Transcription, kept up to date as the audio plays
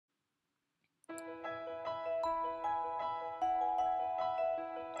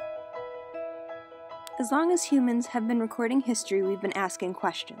As long as humans have been recording history, we've been asking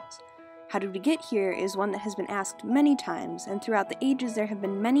questions. How did we get here is one that has been asked many times, and throughout the ages there have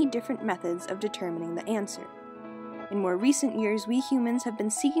been many different methods of determining the answer. In more recent years, we humans have been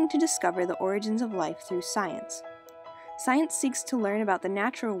seeking to discover the origins of life through science. Science seeks to learn about the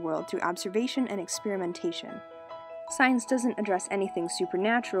natural world through observation and experimentation. Science doesn't address anything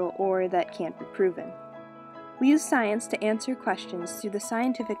supernatural or that can't be proven. We use science to answer questions through the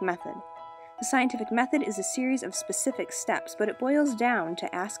scientific method. The scientific method is a series of specific steps, but it boils down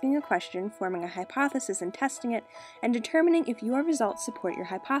to asking a question, forming a hypothesis and testing it, and determining if your results support your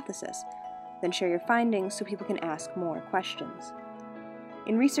hypothesis. Then share your findings so people can ask more questions.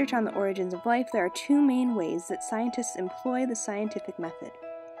 In research on the origins of life, there are two main ways that scientists employ the scientific method.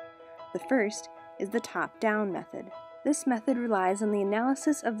 The first is the top-down method. This method relies on the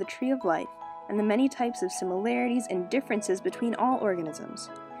analysis of the tree of life and the many types of similarities and differences between all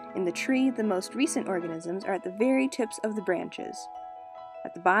organisms. In the tree, the most recent organisms are at the very tips of the branches.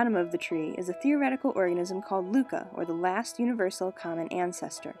 At the bottom of the tree is a theoretical organism called Luca, or the last universal common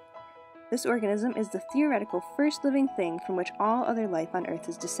ancestor. This organism is the theoretical first living thing from which all other life on Earth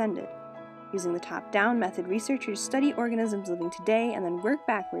is descended. Using the top-down method, researchers study organisms living today and then work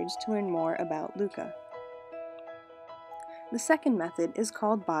backwards to learn more about Luca. The second method is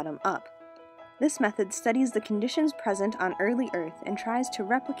called bottom-up. This method studies the conditions present on early Earth and tries to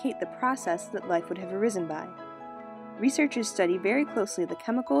replicate the process that life would have arisen by. Researchers study very closely the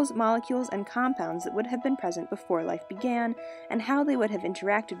chemicals, molecules, and compounds that would have been present before life began and how they would have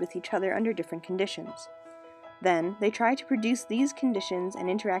interacted with each other under different conditions. Then, they try to produce these conditions and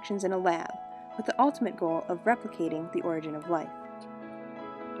interactions in a lab, with the ultimate goal of replicating the origin of life.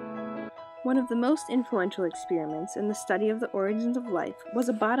 One of the most influential experiments in the study of the origins of life was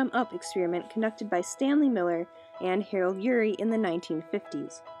a bottom-up experiment conducted by Stanley Miller and Harold Urey in the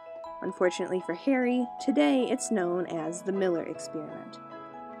 1950s. Unfortunately for Harry, today it's known as the Miller experiment.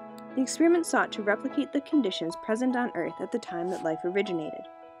 The experiment sought to replicate the conditions present on Earth at the time that life originated.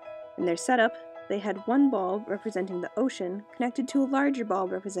 In their setup, they had one bulb representing the ocean connected to a larger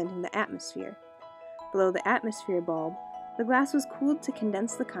bulb representing the atmosphere. Below the atmosphere bulb, the glass was cooled to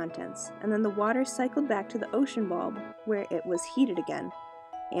condense the contents, and then the water cycled back to the ocean bulb where it was heated again,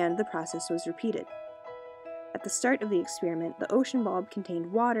 and the process was repeated. At the start of the experiment, the ocean bulb contained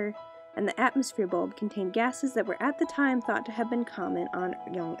water, and the atmosphere bulb contained gases that were at the time thought to have been common on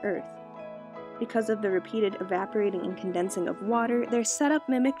young Earth. Because of the repeated evaporating and condensing of water, their setup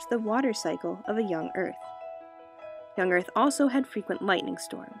mimicked the water cycle of a young Earth. Young Earth also had frequent lightning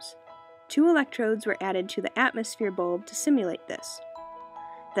storms. 2 electrodes were added to the atmosphere bulb to simulate this.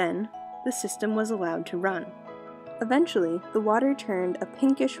 Then, the system was allowed to run. Eventually, the water turned a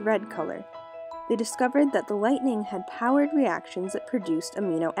pinkish-red color. They discovered that the lightning had powered reactions that produced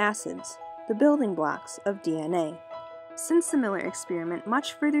amino acids, the building blocks of DNA. Since the Miller experiment,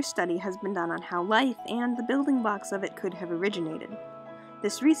 much further study has been done on how life and the building blocks of it could have originated.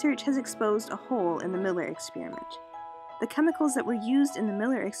 This research has exposed a hole in the Miller experiment. The chemicals that were used in the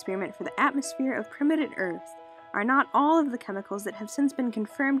Miller experiment for the atmosphere of primitive Earth are not all of the chemicals that have since been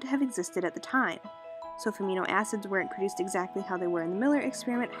confirmed to have existed at the time. So if amino acids weren't produced exactly how they were in the Miller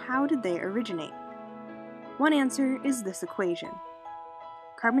experiment, how did they originate? One answer is this equation.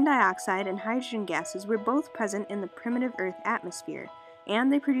 Carbon dioxide and hydrogen gases were both present in the primitive Earth atmosphere,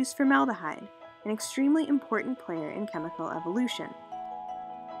 and they produced formaldehyde, an extremely important player in chemical evolution.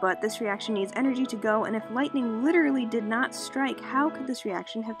 But this reaction needs energy to go, and if lightning literally did not strike, how could this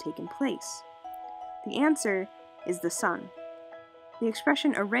reaction have taken place? The answer is the sun. The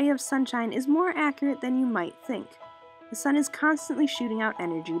expression "a ray of sunshine" is more accurate than you might think. The sun is constantly shooting out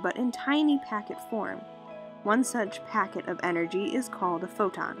energy, but in tiny packet form. One such packet of energy is called a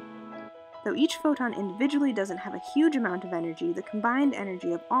photon. Though each photon individually doesn't have a huge amount of energy, the combined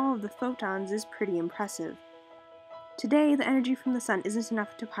energy of all of the photons is pretty impressive. Today, the energy from the sun isn't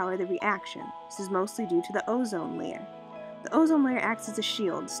enough to power the reaction. This is mostly due to the ozone layer. The ozone layer acts as a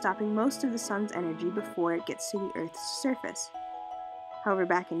shield, stopping most of the sun's energy before it gets to the Earth's surface. However,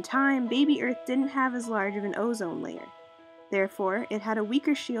 back in time, baby Earth didn't have as large of an ozone layer. Therefore, it had a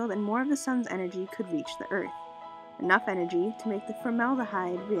weaker shield and more of the sun's energy could reach the Earth. Enough energy to make the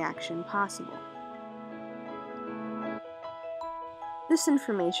formaldehyde reaction possible. This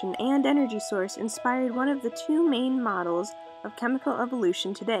information and energy source inspired one of the 2 main models of chemical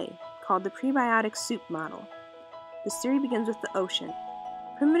evolution today, called the prebiotic soup model. This theory begins with the ocean.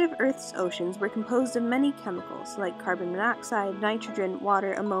 Primitive Earth's oceans were composed of many chemicals, like carbon monoxide, nitrogen,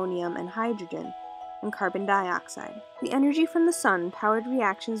 water, ammonium, and hydrogen, and carbon dioxide. The energy from the sun powered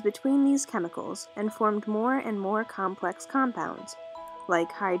reactions between these chemicals and formed more and more complex compounds,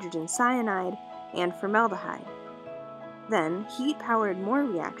 like hydrogen cyanide and formaldehyde. Then, heat powered more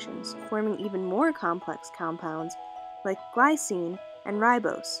reactions, forming even more complex compounds like glycine and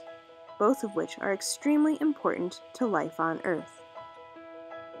ribose, both of which are extremely important to life on Earth.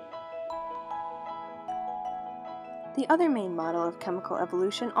 The other main model of chemical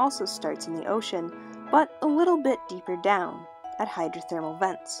evolution also starts in the ocean, but a little bit deeper down, at hydrothermal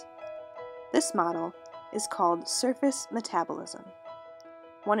vents. This model is called surface metabolism.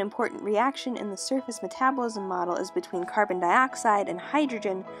 One important reaction in the surface metabolism model is between carbon dioxide and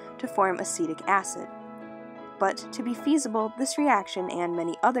hydrogen to form acetic acid. But to be feasible, this reaction and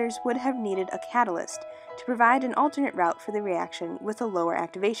many others would have needed a catalyst to provide an alternate route for the reaction with a lower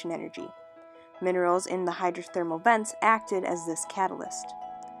activation energy. Minerals in the hydrothermal vents acted as this catalyst.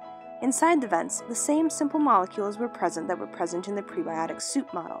 Inside the vents, the same simple molecules were present that were present in the prebiotic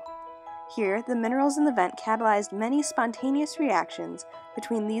soup model. Here, the minerals in the vent catalyzed many spontaneous reactions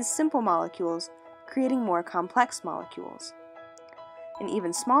between these simple molecules, creating more complex molecules. In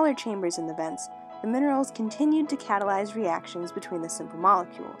even smaller chambers in the vents, the minerals continued to catalyze reactions between the simple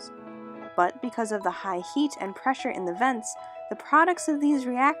molecules. But because of the high heat and pressure in the vents, the products of these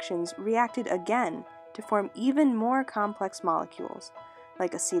reactions reacted again to form even more complex molecules,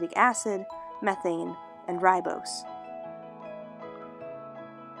 like acetic acid, methane, and ribose.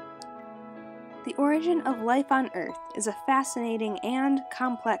 The origin of life on Earth is a fascinating and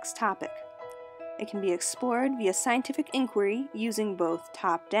complex topic. It can be explored via scientific inquiry using both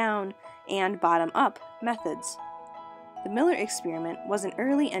top-down and bottom-up methods. The Miller experiment was an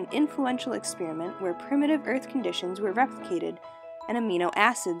early and influential experiment where primitive Earth conditions were replicated and amino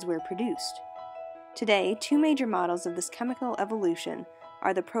acids were produced. Today, two major models of this chemical evolution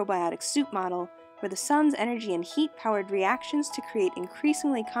are the probiotic soup model, where the sun's energy and heat powered reactions to create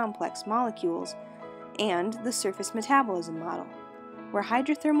increasingly complex molecules, and the surface metabolism model, where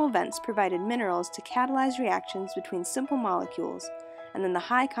hydrothermal vents provided minerals to catalyze reactions between simple molecules, and then the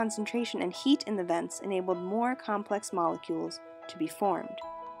high concentration and heat in the vents enabled more complex molecules to be formed.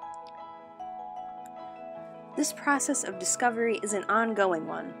 This process of discovery is an ongoing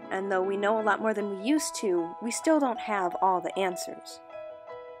one, and though we know a lot more than we used to, we still don't have all the answers.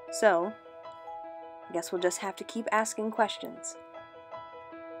 So, I guess we'll just have to keep asking questions.